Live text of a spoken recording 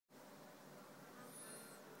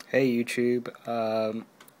Hey YouTube, I'm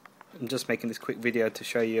just making this quick video to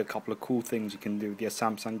show you a couple of cool things you can do with your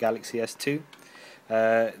Samsung Galaxy S2.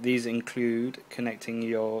 These include connecting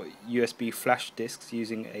your USB flash disks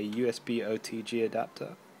using a USB-OTG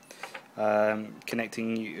adapter,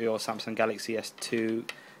 connecting your Samsung Galaxy S2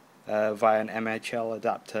 via an MHL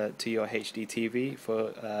adapter to your HDTV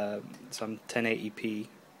for some 1080p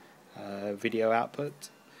video output,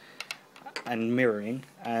 and mirroring,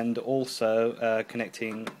 and also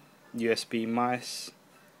connecting Bluetooth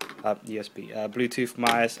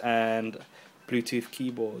mice and Bluetooth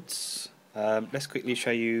keyboards. Let's quickly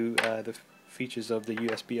show you the features of the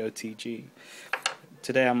USB-OTG.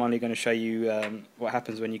 Today I'm only going to show you what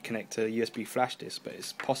happens when you connect a USB flash disk, but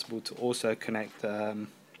it's possible to also connect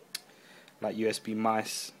like USB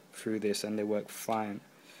mice through this, and they work fine.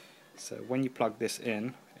 So when you plug this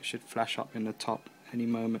in, it should flash up in the top any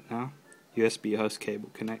moment now. USB host cable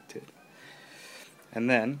connected, and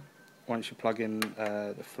then once you plug in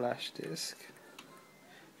the flash disk,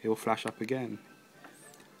 it will flash up again.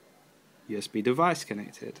 USB device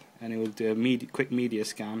connected, and it will do a quick media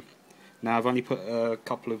scan. Now I've only put a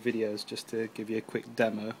couple of videos just to give you a quick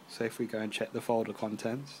demo. So if we go and check the folder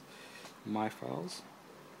contents, my files,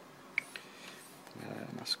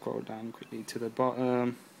 and I scroll down quickly to the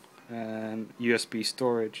bottom, and USB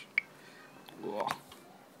storage. Whoa.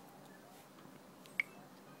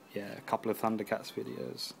 Yeah, a couple of Thundercats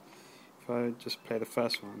videos. If I just play the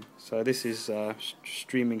first one, so this is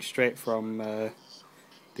streaming straight from the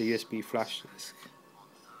USB flash disk,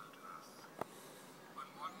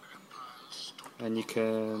 and you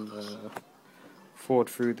can forward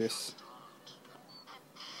through this.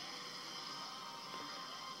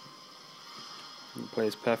 It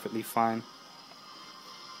plays perfectly fine,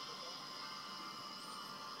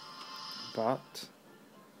 but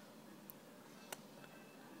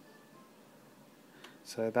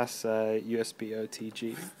so that's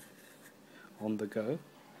USB-OTG on the go.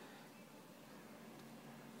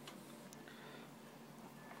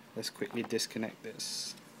 Let's quickly disconnect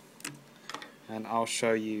this, and I'll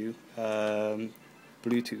show you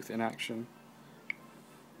Bluetooth in action.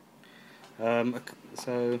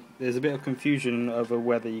 So there's a bit of confusion over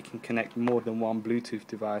whether you can connect more than one Bluetooth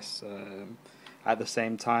device at the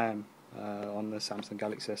same time on the Samsung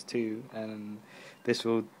Galaxy S2, and this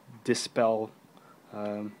will dispel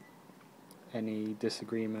any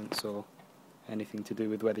disagreements or anything to do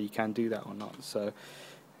with whether you can do that or not. So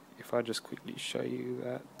if I just quickly show you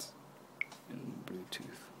that in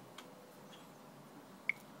Bluetooth.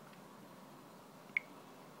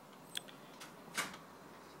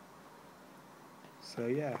 So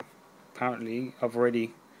yeah, apparently I've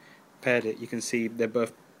already paired it. You can see they're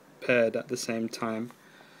both paired at the same time,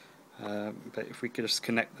 but if we could just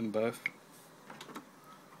connect them both.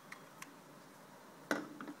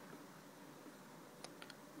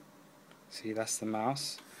 See, that's the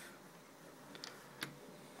mouse.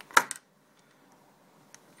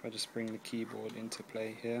 If I just bring the keyboard into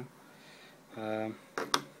play here, you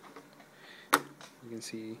can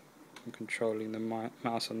see I'm controlling the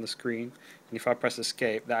mouse on the screen, and if I press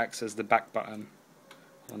escape, that acts as the back button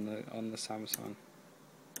on the Samsung.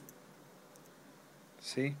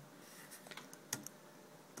 See?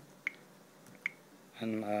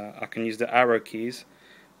 And I can use the arrow keys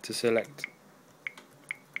to select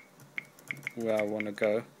where I want to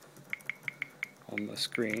go on the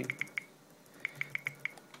screen,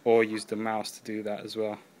 or use the mouse to do that as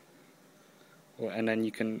well. And then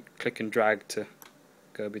you can click and drag to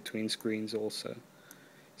go between screens also.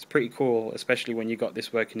 It's pretty cool, especially when you got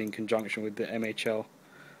this working in conjunction with the MHL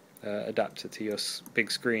adapter to your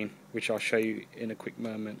big screen, which I'll show you in a quick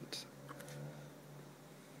moment.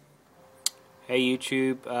 Hey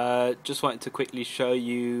YouTube, just wanted to quickly show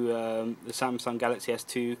you the Samsung Galaxy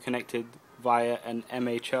S2 connected via an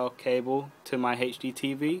MHL cable to my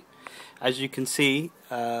HDTV. As you can see,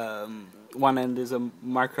 one end is a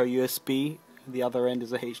micro USB, the other end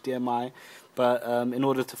is a HDMI, but in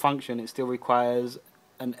order to function it still requires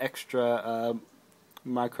an extra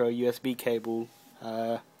micro USB cable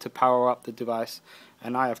to power up the device,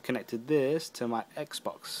 and I have connected this to my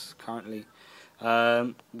Xbox currently,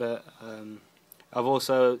 but I've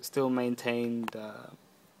also still maintained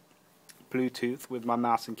Bluetooth with my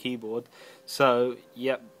mouse and keyboard. So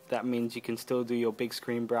yep, that means you can still do your big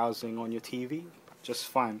screen browsing on your TV just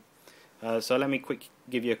fine. So let me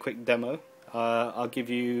give you a quick demo. I'll give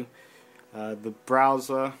you the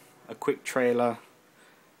browser, a quick trailer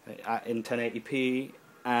in 1080p,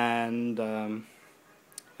 and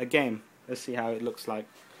a game. Let's see how it looks like.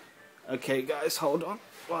 Okay guys, hold on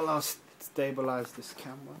while I stabilize this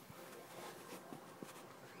camera.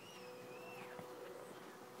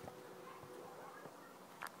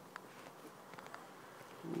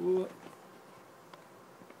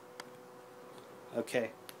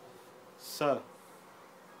 Okay, so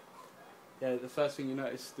yeah, the first thing you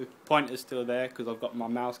notice, the pointer's still there because I've got my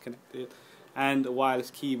mouse connected, and a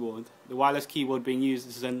wireless keyboard. The wireless keyboard being used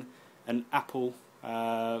is an Apple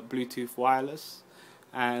Bluetooth wireless,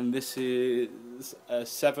 and this is a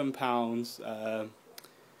 £7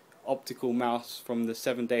 optical mouse from the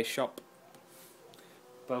 7-Day Shop.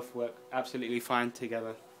 Both work absolutely fine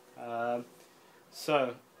together.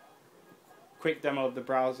 So, quick demo of the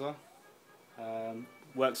browser.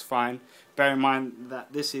 Works fine. Bear in mind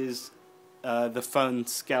that this is the phone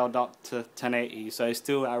scaled up to 1080, so it's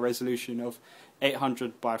still at a resolution of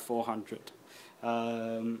 800 by 400.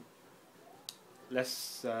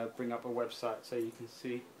 Let's bring up a website so you can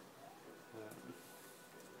see.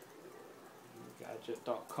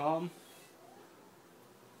 Gadget.com.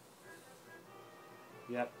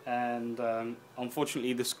 Yep, and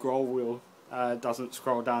unfortunately the scroll wheel doesn't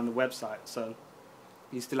scroll down the website, so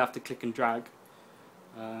you still have to click and drag.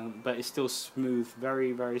 But it's still smooth,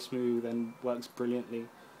 very, very smooth, and works brilliantly.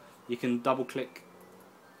 You can double click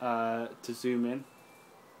to zoom in,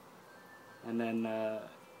 and then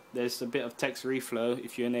there's a bit of text reflow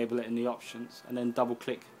if you enable it in the options, and then double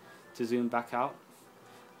click to zoom back out.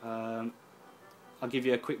 I'll give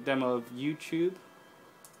you a quick demo of YouTube,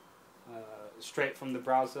 straight from the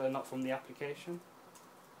browser, not from the application.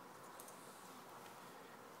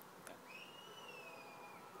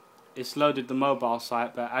 It's loaded the mobile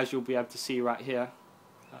site, but as you'll be able to see right here,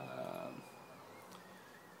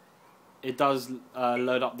 it does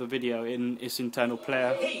load up the video in its internal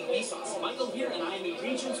player. Hey, Vsauce, Michael here, and I am in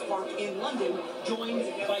Regent's Park in London, joined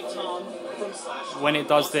by Tom from Slash. When it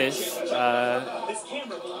does this,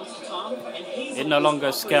 it no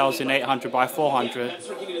longer scales in 800 by 400,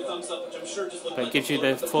 but it gives you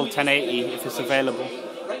the full 1080 if it's available.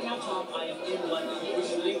 Right now, Tom, I am in London, which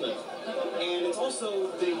is in England, and it's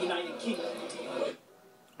also the United Kingdom.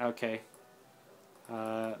 Okay.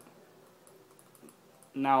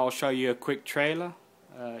 Now I'll show you a quick trailer.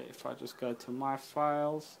 If I just go to my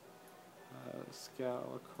files,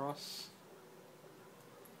 scale across.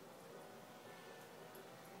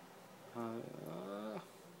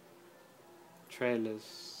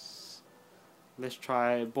 Trailers. Let's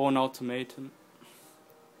try Born Ultimatum.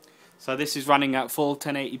 So this is running at full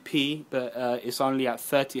 1080p, but it's only at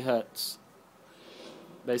 30 Hz.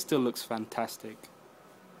 But it still looks fantastic.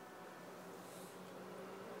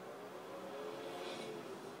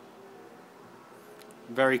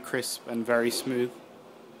 Very crisp and very smooth.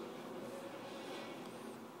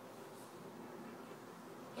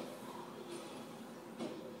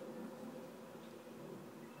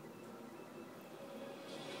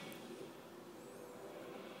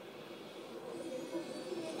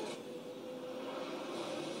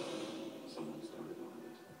 Someone started on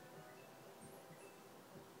it.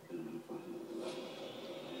 And I'm gonna find it.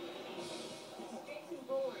 Jason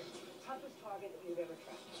Bourne, toughest target that you've ever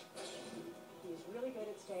tracked. He's really good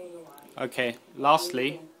at staying alive. Okay,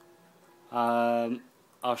 lastly,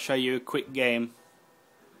 I'll show you a quick game.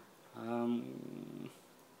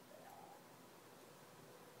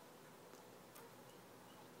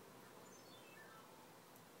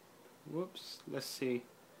 Whoops, let's see.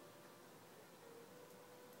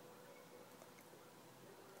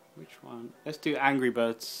 Which one? Let's do Angry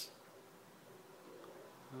Birds.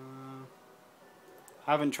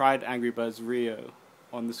 I haven't tried Angry Birds Rio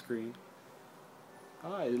on the screen.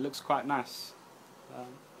 Oh, it looks quite nice.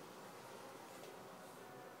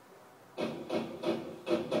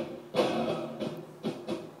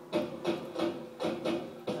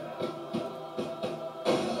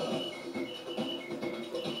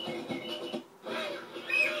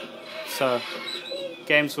 So,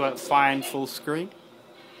 games work fine full screen.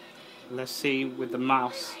 Let's see with the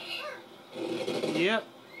mouse. Yep.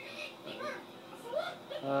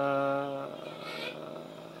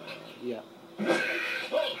 Yeah.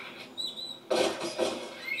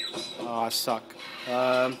 Oh, I suck.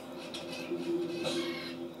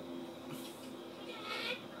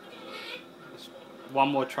 One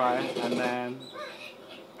more try, and then...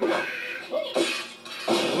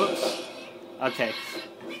 Whoops. Okay.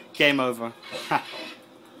 Game over.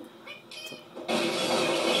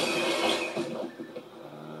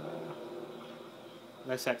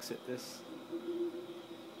 Let's exit this.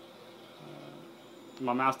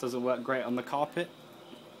 My mouse doesn't work great on the carpet.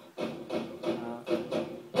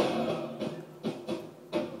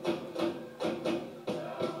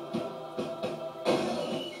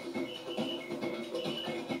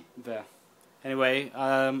 There. Anyway,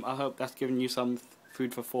 I hope that's given you some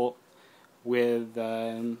food for thought with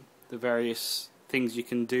the various things you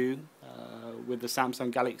can do with the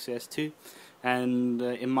Samsung Galaxy S2, and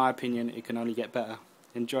in my opinion it can only get better.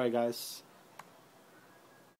 Enjoy, guys.